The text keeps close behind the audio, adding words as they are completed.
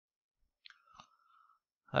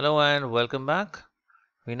Hello and welcome back.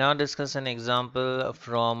 We now discuss an example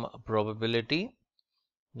from probability.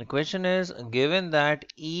 The question is, given that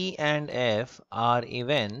E and F are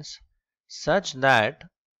events such that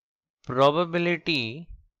probability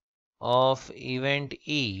of event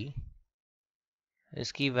E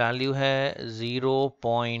इसकी value है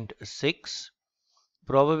 0.6,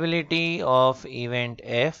 probability of event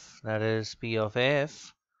F that is P of F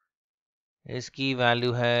इसकी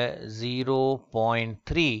value है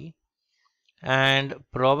 0.3 and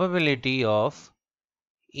probability of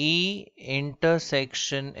E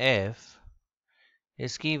intersection F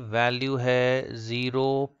इसकी value है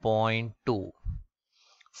 0.2.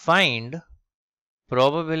 Find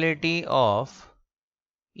probability of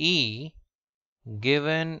E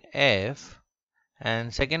given F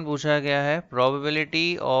and second पूछा गया है probability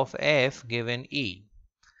of F given E.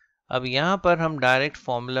 अब यहाँ पर हम डायरेक्ट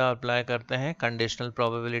फॉर्मूला अप्लाई करते हैं कंडीशनल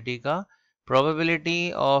प्रोबेबिलिटी का.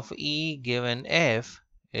 Probability of E given F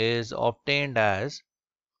is obtained as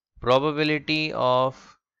probability of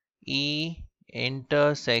E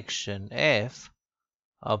intersection F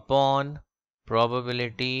upon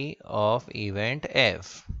probability of event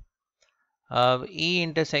F. अब E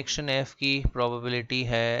intersection F की probability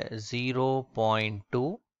है 0.2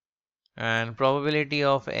 and probability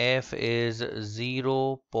of F is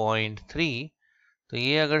 0.3. तो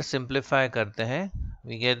ये अगर simplify करते हैं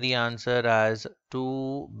we get the answer as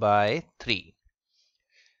 2/3.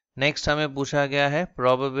 Next हमें पूछा गया है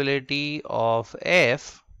probability of F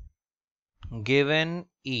given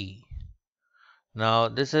E. Now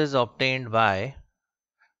this is obtained by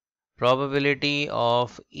probability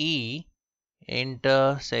of E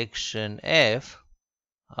intersection F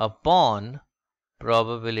upon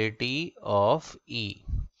probability of E.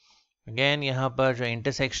 Again यहाँ पर जो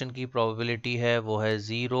intersection की probability है वो है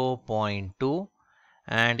 0.2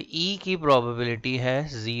 and E की probability है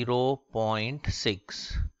 0.6.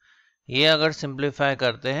 ये अगर simplify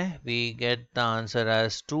करते हैं we get the answer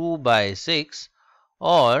as 2/6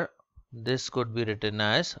 or this could be written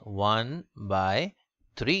as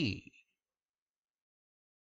 1/3.